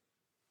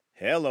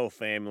Hello,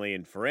 family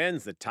and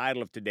friends. The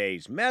title of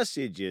today's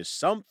message is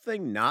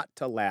Something Not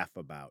to Laugh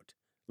About.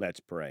 Let's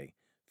pray.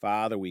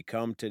 Father, we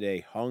come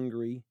today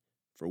hungry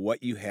for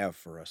what you have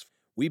for us.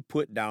 We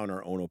put down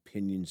our own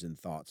opinions and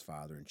thoughts,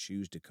 Father, and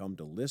choose to come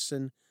to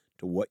listen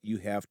to what you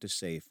have to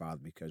say, Father,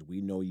 because we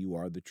know you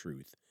are the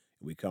truth.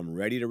 We come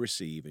ready to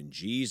receive. In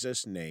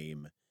Jesus'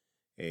 name,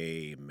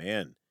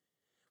 amen.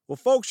 Well,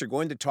 folks are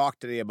going to talk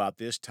today about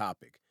this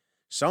topic,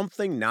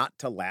 something not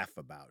to laugh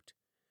about.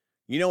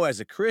 You know, as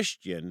a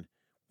Christian,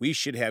 we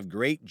should have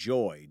great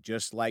joy,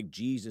 just like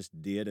Jesus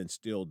did and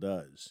still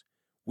does.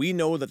 We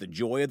know that the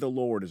joy of the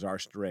Lord is our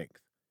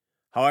strength.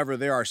 However,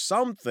 there are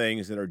some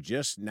things that are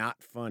just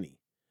not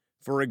funny.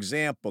 For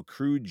example,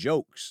 crude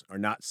jokes are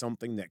not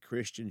something that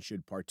Christians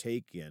should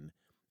partake in,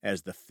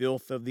 as the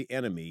filth of the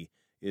enemy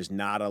is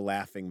not a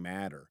laughing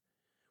matter.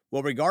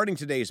 Well, regarding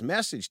today's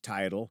message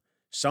title,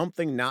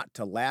 Something Not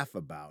to Laugh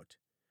About,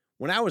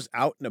 when I was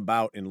out and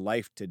about in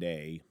life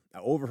today, I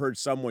overheard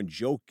someone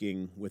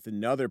joking with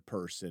another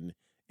person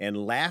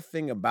and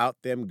laughing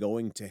about them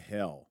going to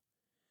hell.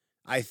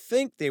 I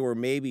think they were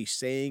maybe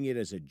saying it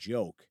as a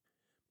joke,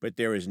 but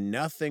there is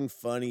nothing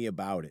funny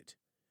about it.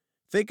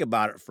 Think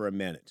about it for a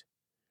minute.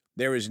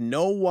 There is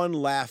no one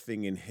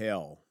laughing in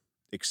hell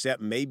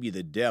except maybe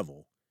the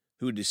devil,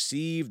 who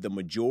deceived the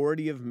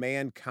majority of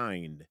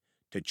mankind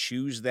to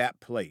choose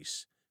that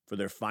place for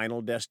their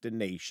final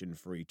destination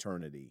for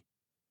eternity.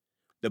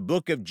 The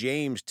book of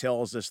James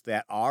tells us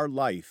that our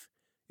life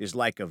is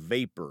like a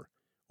vapor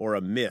or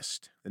a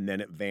mist, and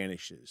then it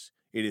vanishes.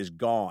 It is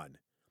gone.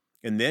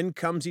 And then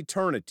comes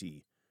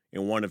eternity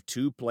in one of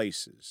two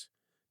places.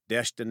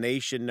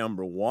 Destination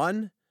number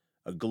one,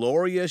 a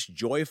glorious,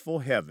 joyful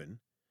heaven,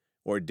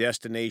 or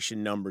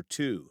destination number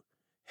two,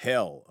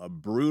 hell, a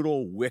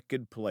brutal,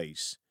 wicked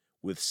place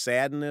with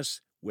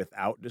sadness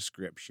without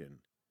description.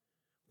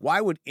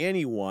 Why would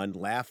anyone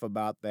laugh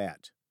about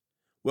that?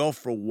 Well,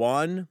 for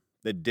one,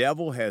 the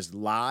devil has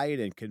lied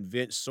and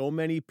convinced so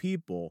many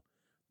people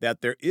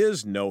that there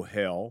is no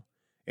hell,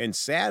 and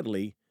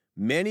sadly,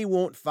 many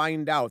won't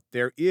find out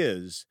there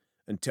is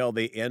until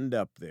they end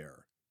up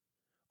there.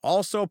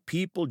 Also,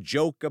 people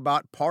joke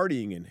about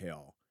partying in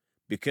hell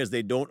because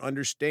they don't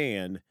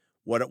understand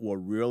what it will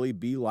really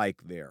be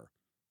like there.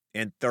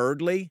 And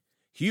thirdly,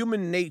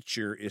 human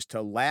nature is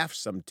to laugh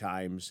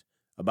sometimes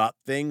about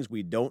things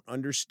we don't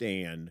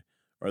understand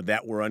or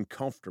that we're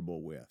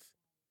uncomfortable with.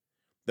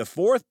 The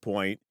fourth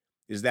point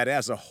is that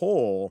as a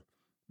whole,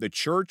 the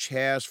church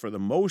has, for the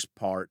most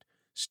part,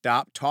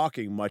 stopped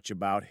talking much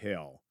about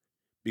hell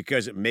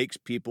because it makes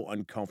people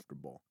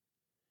uncomfortable.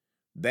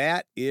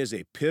 That is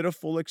a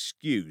pitiful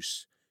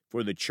excuse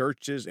for the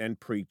churches and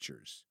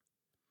preachers.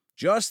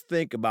 Just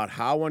think about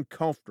how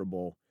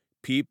uncomfortable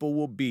people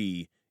will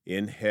be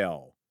in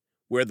hell,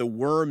 where the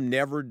worm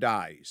never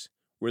dies,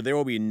 where there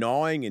will be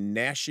gnawing and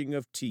gnashing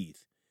of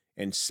teeth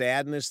and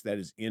sadness that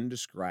is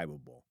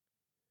indescribable.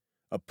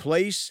 A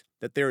place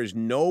that there is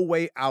no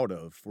way out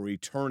of for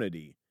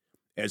eternity,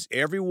 as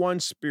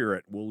everyone's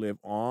spirit will live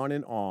on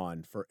and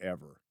on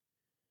forever.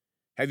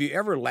 Have you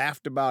ever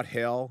laughed about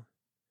hell?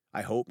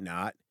 I hope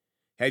not.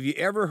 Have you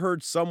ever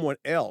heard someone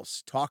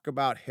else talk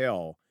about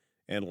hell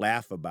and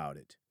laugh about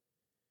it?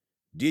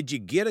 Did you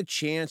get a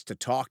chance to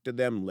talk to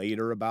them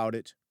later about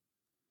it?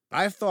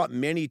 I've thought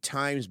many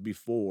times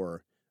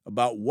before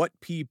about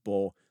what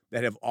people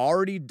that have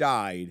already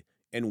died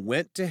and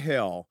went to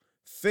hell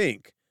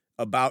think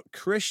about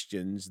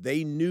Christians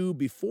they knew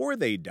before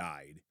they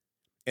died,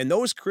 and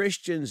those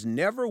Christians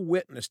never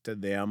witnessed to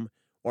them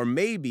or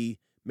maybe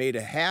made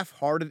a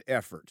half-hearted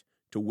effort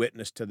to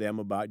witness to them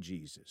about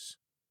Jesus.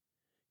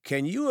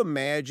 Can you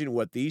imagine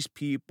what these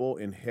people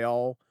in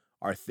hell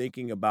are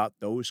thinking about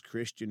those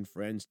Christian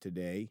friends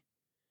today?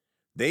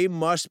 They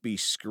must be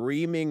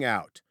screaming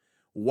out,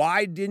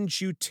 "Why didn't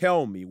you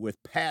tell me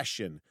with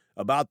passion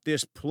about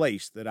this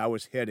place that I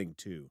was heading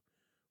to?"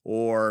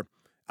 Or,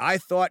 "I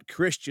thought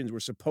Christians were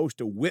supposed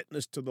to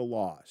witness to the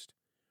lost."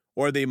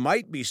 Or they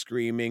might be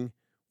screaming,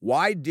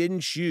 "Why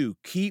didn't you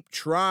keep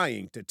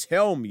trying to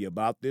tell me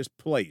about this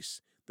place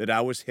that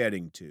I was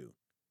heading to?"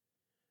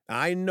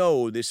 I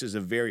know this is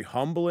a very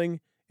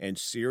humbling and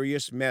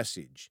serious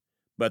message,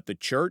 but the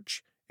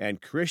church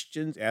and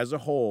Christians as a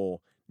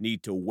whole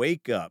need to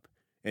wake up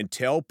and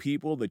tell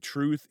people the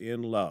truth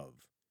in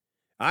love.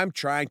 I'm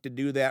trying to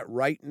do that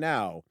right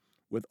now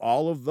with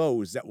all of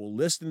those that will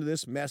listen to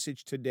this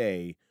message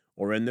today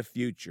or in the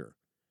future.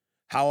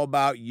 How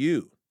about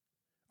you?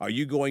 Are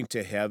you going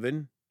to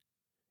heaven?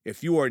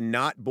 If you are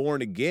not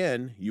born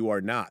again, you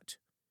are not.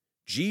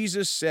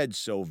 Jesus said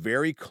so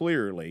very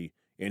clearly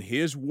in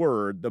his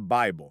word, the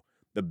Bible,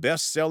 the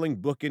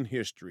best-selling book in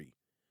history.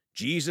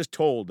 Jesus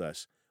told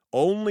us,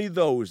 only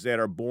those that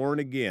are born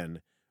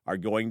again are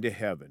going to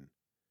heaven.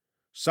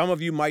 Some of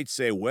you might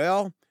say,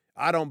 "Well,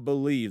 I don't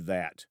believe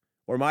that,"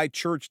 or "My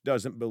church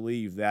doesn't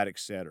believe that,"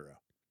 etc.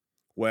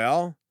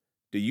 Well,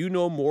 do you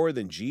know more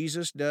than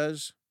Jesus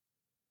does?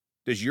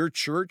 Does your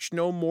church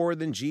know more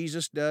than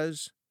Jesus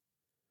does?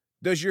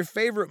 Does your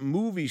favorite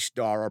movie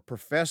star or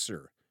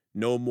professor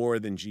know more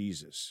than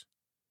Jesus?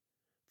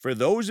 For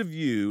those of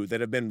you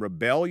that have been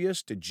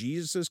rebellious to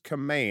Jesus'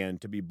 command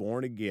to be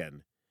born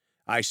again,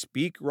 I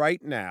speak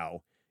right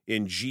now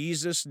in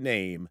Jesus'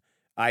 name.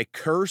 I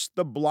curse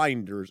the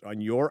blinders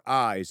on your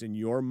eyes and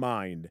your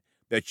mind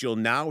that you'll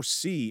now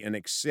see and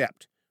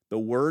accept the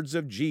words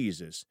of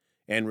Jesus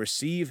and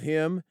receive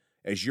him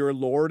as your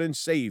Lord and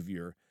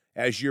Savior,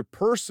 as your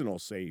personal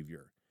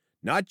Savior,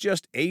 not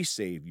just a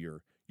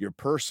Savior, your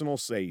personal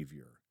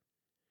Savior.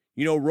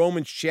 You know,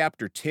 Romans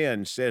chapter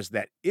 10 says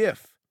that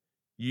if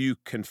you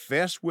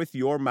confess with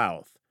your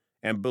mouth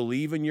and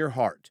believe in your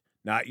heart,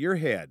 not your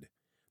head,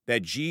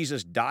 that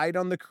Jesus died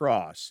on the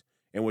cross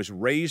and was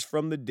raised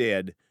from the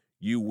dead,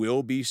 you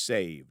will be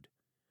saved.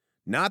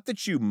 Not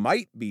that you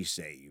might be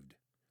saved,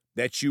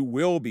 that you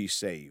will be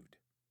saved.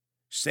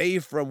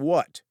 Saved from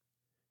what?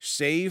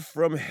 Saved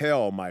from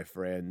hell, my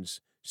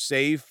friends.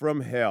 Saved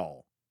from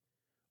hell.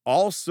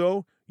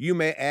 Also, you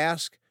may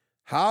ask,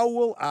 how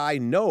will I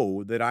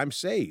know that I'm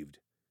saved?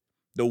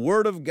 The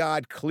Word of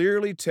God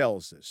clearly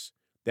tells us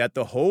that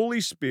the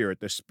Holy Spirit,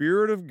 the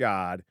Spirit of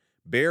God,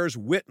 bears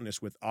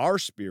witness with our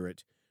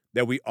spirit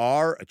that we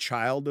are a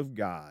child of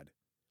God.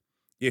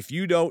 If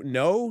you don't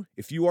know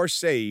if you are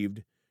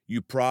saved,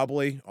 you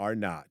probably are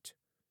not.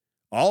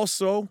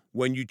 Also,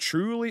 when you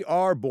truly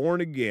are born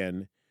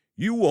again,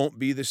 you won't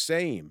be the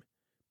same,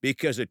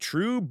 because a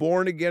true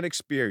born-again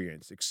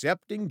experience,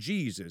 accepting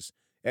Jesus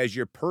as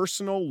your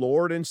personal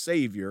Lord and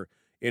Savior,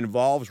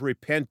 involves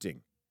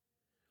repenting.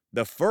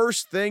 The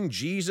first thing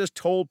Jesus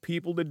told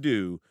people to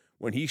do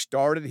when he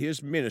started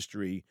his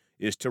ministry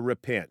is to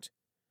repent.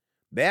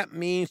 That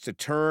means to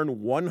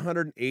turn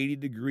 180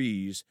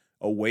 degrees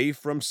away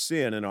from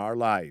sin in our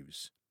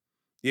lives.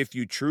 If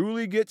you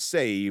truly get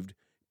saved,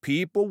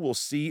 people will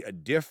see a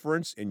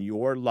difference in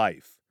your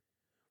life.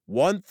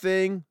 One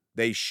thing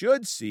they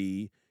should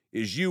see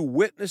is you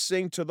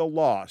witnessing to the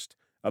lost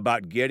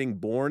about getting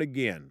born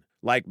again,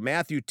 like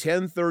Matthew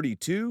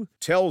 10:32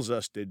 tells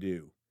us to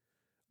do.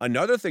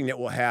 Another thing that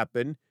will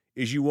happen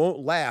is you won't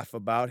laugh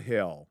about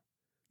hell.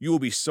 You will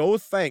be so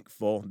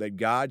thankful that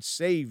God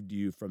saved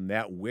you from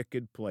that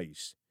wicked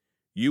place.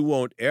 You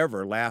won't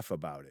ever laugh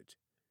about it.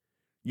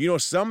 You know,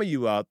 some of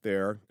you out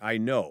there, I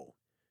know,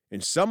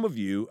 and some of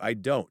you, I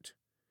don't.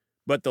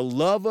 But the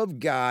love of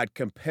God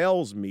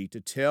compels me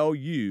to tell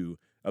you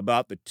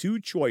about the two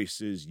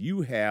choices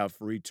you have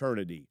for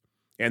eternity,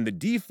 and the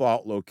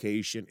default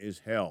location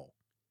is hell.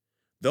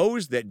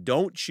 Those that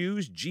don't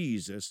choose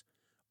Jesus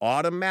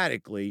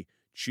automatically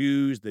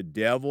choose the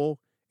devil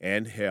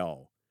and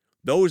hell.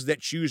 Those that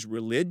choose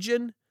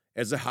religion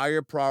as a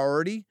higher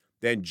priority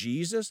than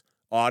Jesus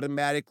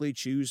automatically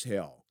choose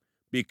hell,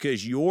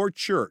 because your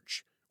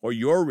church or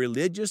your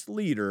religious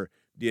leader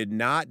did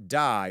not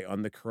die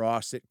on the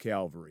cross at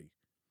Calvary.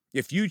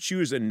 If you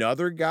choose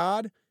another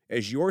God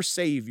as your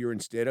Savior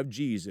instead of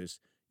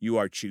Jesus, you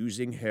are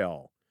choosing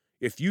hell.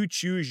 If you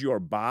choose your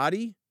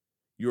body,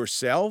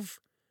 yourself,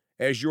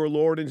 as your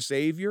Lord and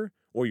Savior,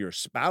 or your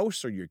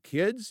spouse or your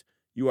kids,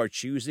 you are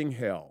choosing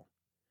hell.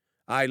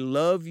 I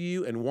love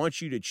you and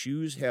want you to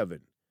choose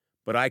heaven,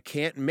 but I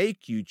can't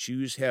make you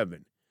choose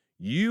heaven.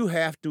 You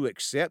have to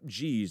accept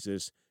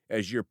Jesus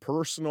as your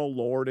personal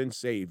Lord and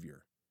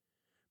Savior.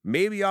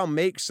 Maybe I'll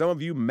make some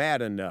of you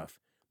mad enough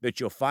that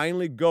you'll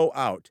finally go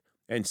out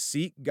and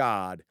seek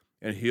God,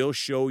 and he'll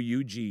show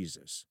you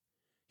Jesus.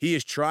 He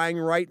is trying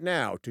right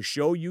now to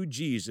show you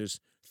Jesus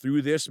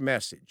through this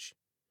message.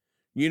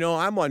 You know,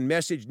 I'm on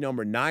message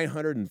number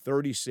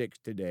 936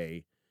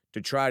 today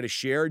to try to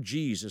share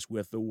Jesus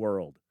with the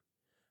world.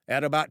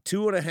 At about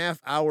 2.5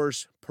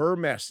 hours per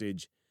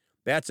message,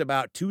 that's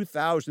about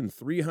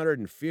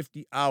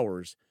 2,350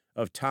 hours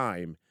of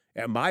time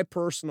at my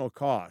personal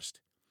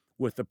cost,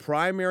 with the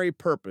primary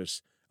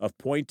purpose of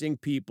pointing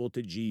people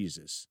to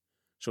Jesus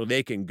so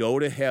they can go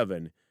to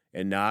heaven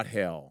and not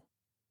hell.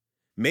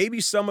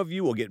 Maybe some of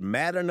you will get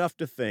mad enough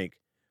to think,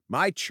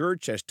 my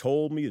church has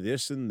told me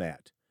this and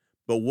that,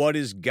 but what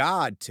is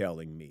God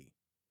telling me?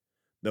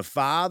 The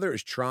Father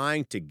is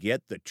trying to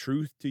get the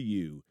truth to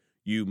you.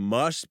 You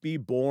must be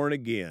born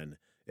again,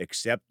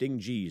 accepting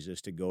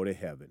Jesus to go to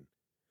heaven.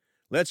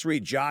 Let's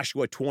read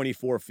Joshua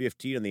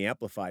 24:15 in the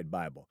Amplified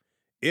Bible.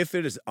 If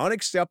it is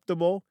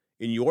unacceptable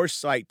in your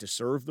sight to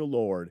serve the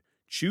Lord,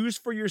 choose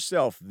for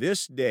yourself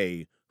this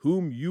day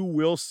whom you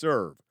will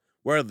serve,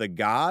 whether the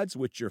gods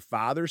which your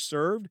fathers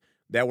served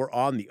that were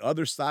on the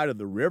other side of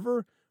the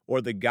river,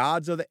 or the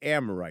gods of the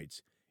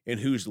Amorites in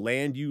whose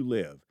land you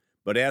live.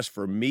 But as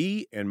for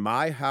me and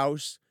my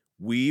house,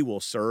 we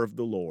will serve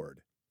the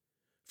Lord.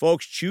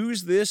 Folks,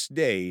 choose this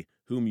day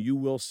whom you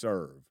will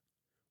serve.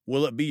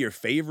 Will it be your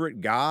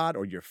favorite god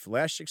or your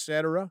flesh,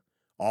 etc.,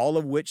 all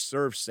of which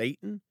serve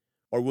Satan?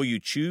 Or will you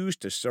choose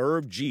to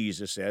serve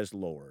Jesus as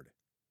Lord?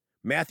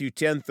 Matthew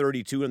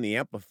 10:32 in the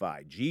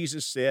Amplified,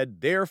 Jesus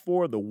said,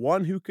 "Therefore the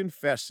one who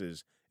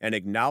confesses and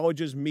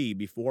acknowledges me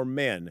before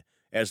men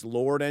as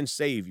Lord and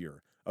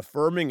Savior,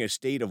 affirming a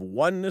state of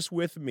oneness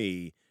with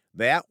me,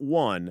 that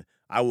one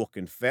I will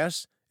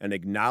confess and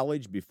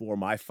acknowledge before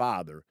my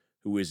Father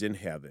who is in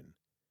heaven."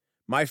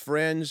 My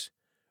friends,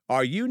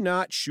 are you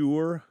not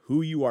sure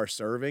who you are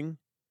serving?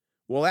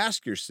 Well,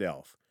 ask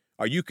yourself,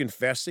 are you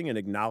confessing and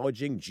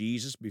acknowledging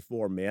Jesus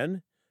before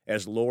men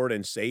as Lord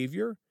and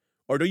Savior?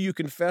 Or do you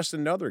confess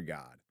another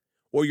God,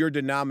 or your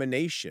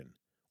denomination,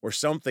 or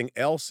something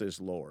else as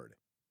Lord?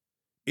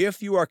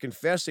 If you are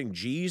confessing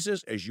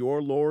Jesus as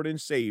your Lord and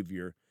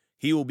Savior,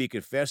 he will be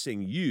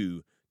confessing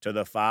you to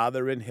the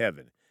Father in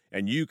heaven,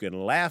 and you can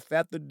laugh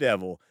at the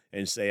devil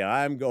and say,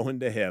 I'm going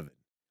to heaven.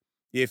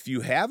 If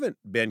you haven't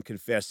been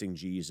confessing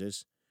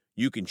Jesus,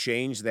 you can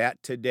change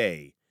that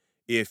today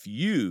if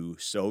you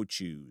so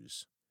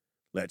choose.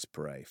 Let's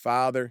pray.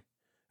 Father,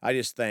 I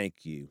just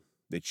thank you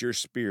that your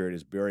Spirit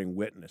is bearing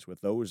witness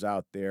with those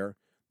out there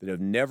that have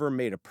never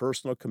made a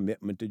personal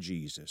commitment to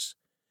Jesus,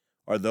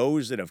 or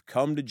those that have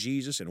come to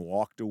Jesus and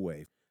walked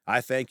away. I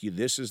thank you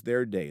this is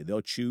their day.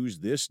 They'll choose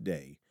this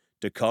day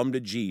to come to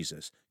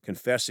Jesus,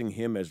 confessing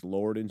him as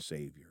Lord and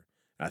Savior.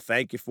 I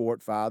thank you for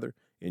it, Father.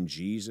 In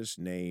Jesus'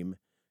 name,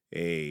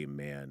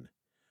 amen.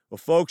 Well,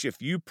 folks,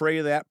 if you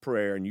pray that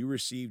prayer and you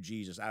receive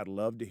Jesus, I'd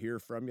love to hear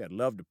from you. I'd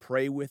love to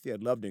pray with you.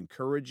 I'd love to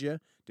encourage you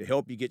to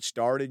help you get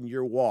started in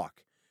your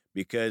walk,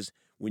 because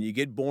when you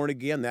get born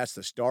again, that's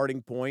the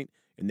starting point,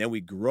 and then we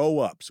grow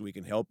up so we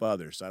can help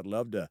others. So I'd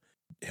love to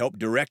help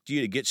direct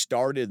you to get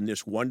started in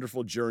this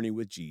wonderful journey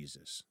with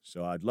Jesus.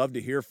 So I'd love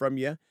to hear from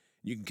you.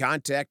 You can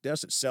contact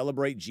us at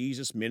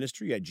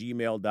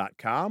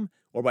celebratejesusministry@gmail.com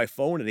or by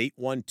phone at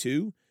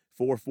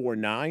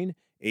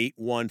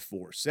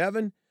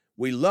 812-449-8147.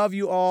 We love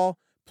you all.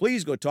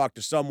 Please go talk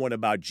to someone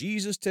about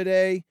Jesus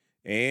today.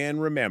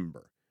 And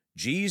remember,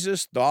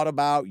 Jesus thought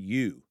about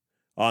you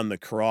on the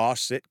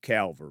cross at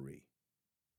Calvary.